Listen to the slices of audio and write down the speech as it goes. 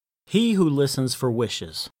He Who Listens for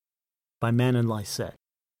Wishes by Manen Lyset.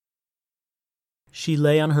 She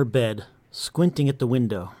lay on her bed, squinting at the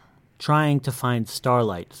window, trying to find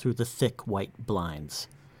starlight through the thick white blinds.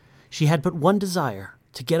 She had but one desire,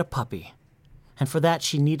 to get a puppy, and for that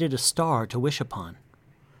she needed a star to wish upon.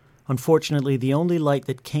 Unfortunately, the only light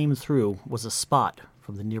that came through was a spot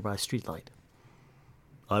from the nearby streetlight.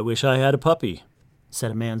 "I wish I had a puppy,"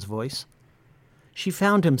 said a man's voice. She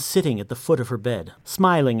found him sitting at the foot of her bed,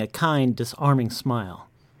 smiling a kind, disarming smile.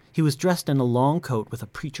 He was dressed in a long coat with a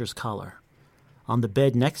preacher's collar. On the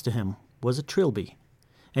bed next to him was a trilby,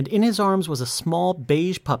 and in his arms was a small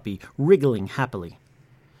beige puppy wriggling happily.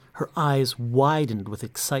 Her eyes widened with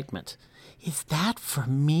excitement. "Is that for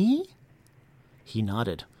me?" He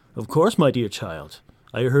nodded. "Of course, my dear child.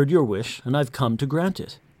 I heard your wish, and I've come to grant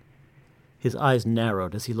it." His eyes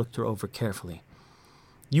narrowed as he looked her over carefully.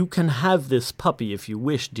 "You can have this puppy if you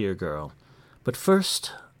wish, dear girl, but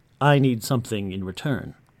first I need something in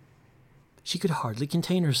return." She could hardly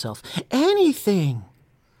contain herself. "Anything!"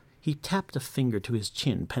 He tapped a finger to his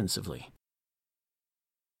chin pensively.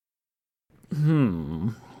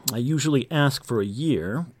 I usually ask for a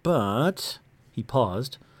year, but..." He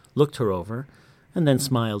paused, looked her over, and then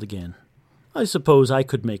smiled again. "I suppose I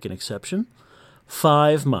could make an exception.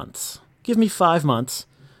 5 months. Give me 5 months,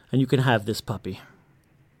 and you can have this puppy."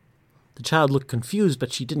 The child looked confused,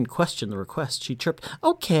 but she didn't question the request. She chirped,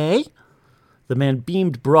 "Okay." The man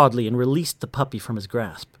beamed broadly and released the puppy from his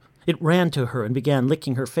grasp. It ran to her and began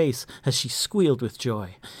licking her face as she squealed with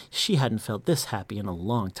joy. She hadn't felt this happy in a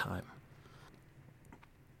long time.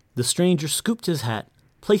 The stranger scooped his hat,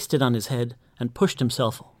 placed it on his head, and pushed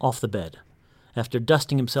himself off the bed. After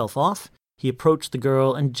dusting himself off, he approached the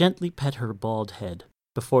girl and gently pet her bald head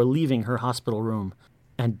before leaving her hospital room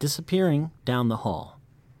and disappearing down the hall.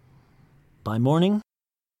 By morning,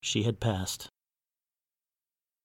 she had passed.